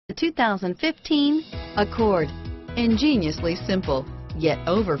The 2015 Accord. Ingeniously simple, yet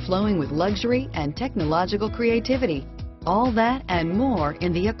overflowing with luxury and technological creativity. All that and more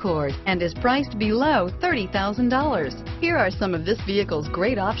in the Accord, and is priced below $30,000. Here are some of this vehicle's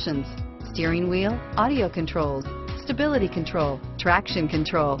great options: steering wheel audio controls, stability control, traction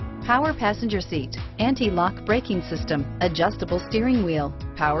control, power passenger seat, anti-lock braking system, adjustable steering wheel,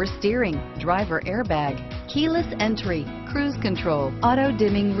 power steering, driver airbag, keyless entry, cruise control, auto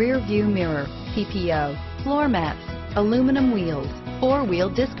dimming rear view mirror, PPO, floor mats, aluminum wheels, four-wheel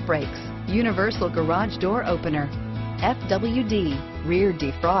disc brakes, universal garage door opener, FWD, rear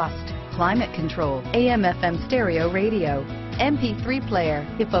defrost, climate control, AM/FM stereo radio, MP3 player.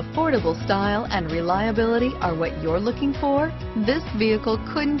 If affordable style and reliability are what you're looking for, this vehicle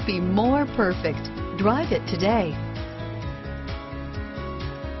couldn't be more perfect. Drive it today.